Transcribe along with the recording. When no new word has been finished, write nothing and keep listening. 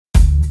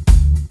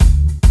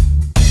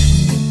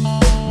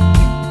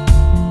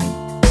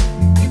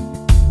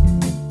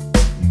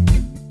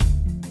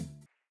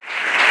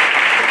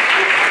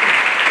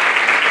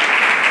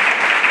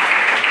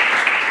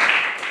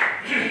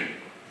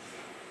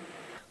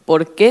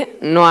¿Por qué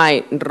no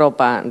hay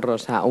ropa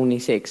rosa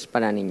unisex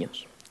para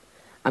niños?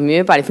 A mí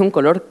me parece un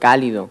color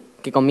cálido,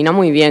 que combina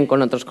muy bien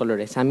con otros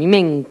colores. A mí me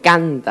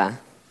encanta.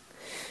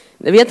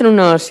 Debía tener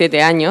unos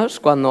 7 años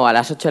cuando a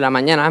las 8 de la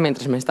mañana,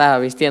 mientras me estaba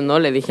vistiendo,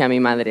 le dije a mi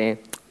madre: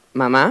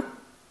 «Mamá,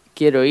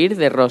 quiero ir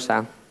de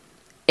rosa».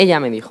 Ella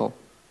me dijo: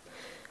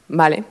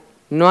 «Vale,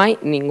 no hay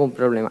ningún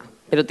problema,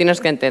 pero tienes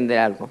que entender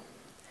algo.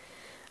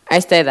 A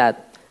esta edad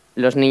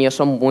los niños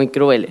son muy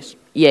crueles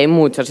y hay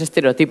muchos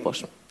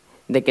estereotipos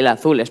de que el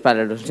azul es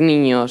para los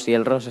niños y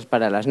el rosa es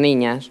para las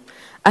niñas,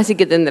 así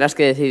que tendrás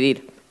que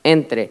decidir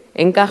entre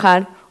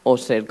encajar o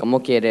ser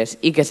como quieres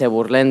y que se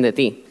burlen de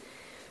ti».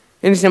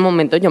 En ese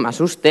momento yo me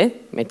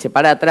asusté, me eché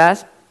para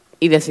atrás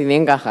y decidí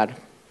encajar.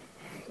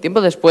 Tiempo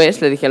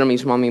después le dije lo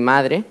mismo a mi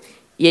madre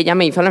y ella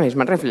me hizo la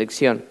misma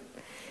reflexión.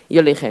 Y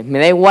yo le dije: «Me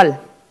da igual,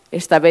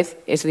 esta vez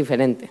es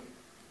diferente».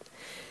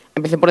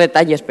 Empecé por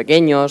detalles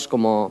pequeños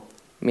como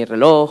mi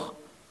reloj,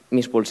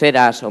 mis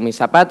pulseras o mis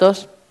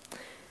zapatos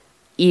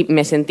y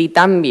me sentí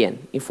tan bien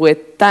y fue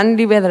tan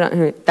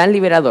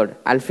liberador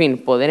al fin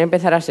poder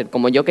empezar a ser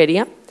como yo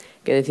quería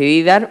que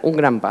decidí dar un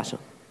gran paso.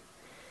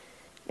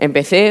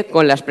 Empecé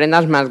con las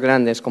prendas más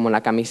grandes como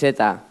la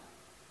camiseta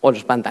o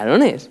los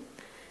pantalones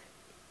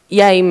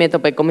y ahí me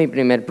topé con mi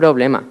primer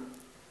problema.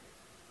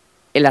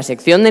 En la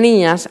sección de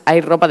niñas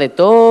hay ropa de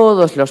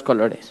todos los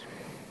colores.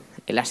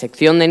 En la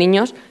sección de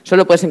niños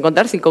solo puedes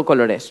encontrar 5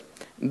 colores: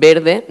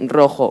 verde,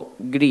 rojo,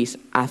 gris,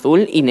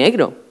 azul y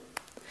negro.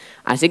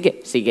 Así que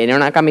si quería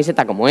una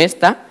camiseta como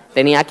esta,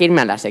 tenía que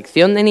irme a la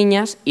sección de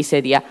niñas y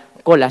sería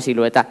con la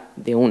silueta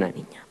de una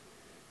niña.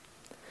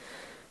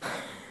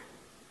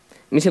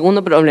 Mi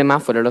segundo problema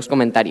fueron los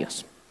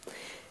comentarios.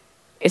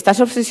 «Estás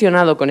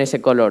obsesionado con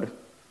ese color»,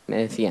 me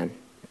decían.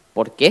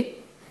 ¿Por qué?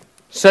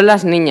 Son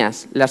las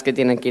niñas las que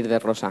tienen que ir de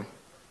rosa.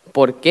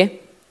 ¿Por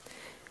qué?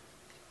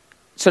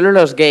 Solo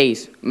los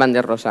gays van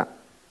de rosa.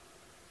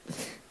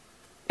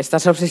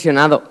 Estás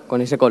obsesionado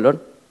con ese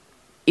color.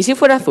 ¿Y si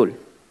fuera azul?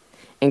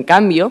 En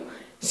cambio,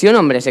 si un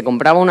hombre se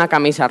compraba una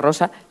camisa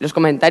rosa, los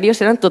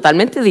comentarios eran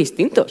totalmente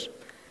distintos.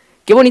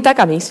 «Qué bonita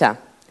camisa,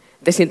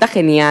 te sienta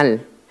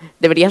genial,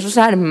 deberías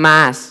usar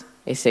más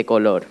ese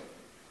color».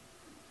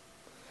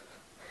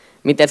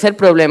 Mi tercer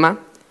problema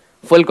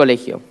fue el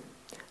colegio.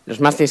 Los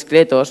más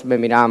discretos me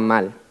miraban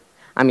mal.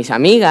 A mis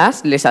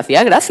amigas les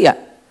hacía gracia.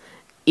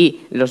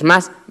 Y los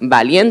más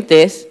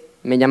valientes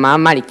me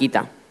llamaban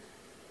mariquita.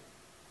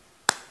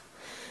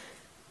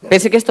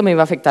 Pensé que esto me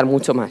iba a afectar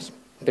mucho más,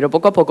 pero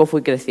poco a poco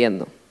fui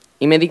creciendo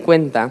y me di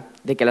cuenta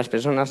de que a las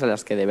personas a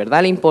las que de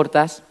verdad le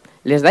importas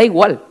les da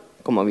igual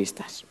cómo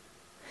vistas.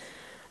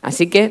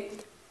 Así que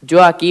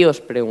yo aquí os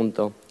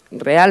pregunto,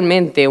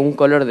 ¿realmente un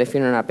color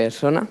define a una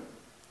persona?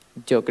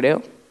 Yo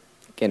creo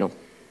que no.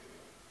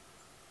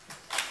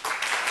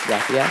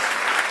 Gracias.